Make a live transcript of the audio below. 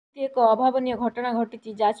एक अभावन घटना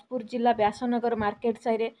घटी जाजपुर जिला व्यासनगर मार्केट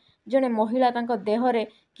साइरे जड़े महिला देहरे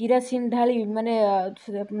किरासिन ढाली माने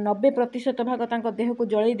 90% भाग देह को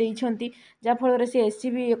जलई देइछंती जाफल से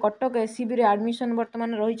एससीबी कटक एससीबी रे एडमिशन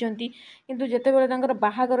वर्तमान रही किंतु जेतेबेले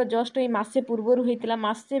बाहागर जस्ट ये मसे पूर्वर होता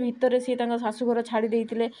मसे भितर सी शाशुघर छाड़ी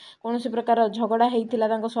देते कौन प्रकार झगड़ा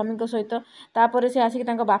होता स्वामी सहित तापर से आसिक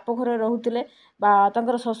बाप घर रोते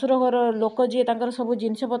शशुर घर लोक जी सब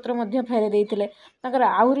जिनपतर फेरे देते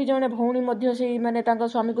आहरी जड़े भौणी से माने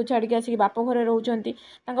स्वामी को छाड़ी आसिक बाप घरे रोचंती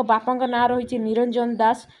बापा ना रही निरंजन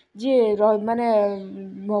दास जी माने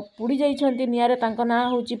पुड़ी जाइछंती नियारे ना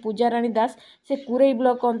होची पूजाराणी दास से कुरई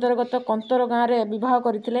ब्लॉक अंतर्गत कंतर गाँव में विवाह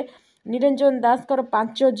करथिले। निरंजन दास कर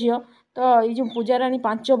 5 झील तो ये जो पूजाराणी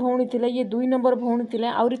 5 भौणी थिले ये 2 नंबर भौणी थिले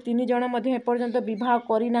आउरी 3 जण मध्ये एपर्यंत विवाह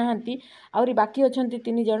करि नाहंती आउरी बाकी अछंती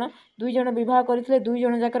 3 जण 2 जण विवाह करथिले 2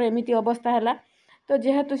 जण जाकर एमिति अवस्था हैला तो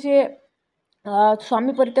जेहेतु से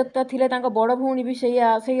स्वामी परित्यक्ता थिले बड़ भौणी भी से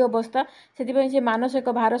अवस्था से मानसिक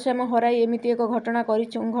भारसाम्य हराई एमती एक घटना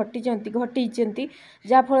घटी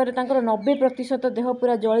जहाँफल 90% देह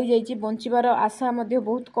पूरा जली जाइए बंचार आशा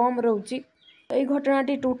बहुत कम रोचे। यही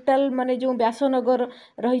घटनाटी टोटाल माने जो व्यासनगर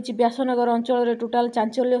रही व्यासनगर अंचल टोटाल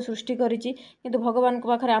चांचल्य सृष्टि करिछि किंतु भगवान को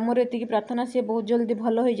पाखरे आमर एतिकी प्रार्थना सी बहुत जल्दी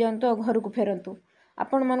भल हो जातु घर को फेरतु।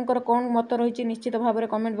 आपण मानकर कौन मत रही निश्चित भाव में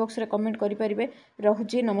कमेंट बॉक्स रे कमेंट करें।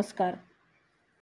 रहुछि नमस्कार।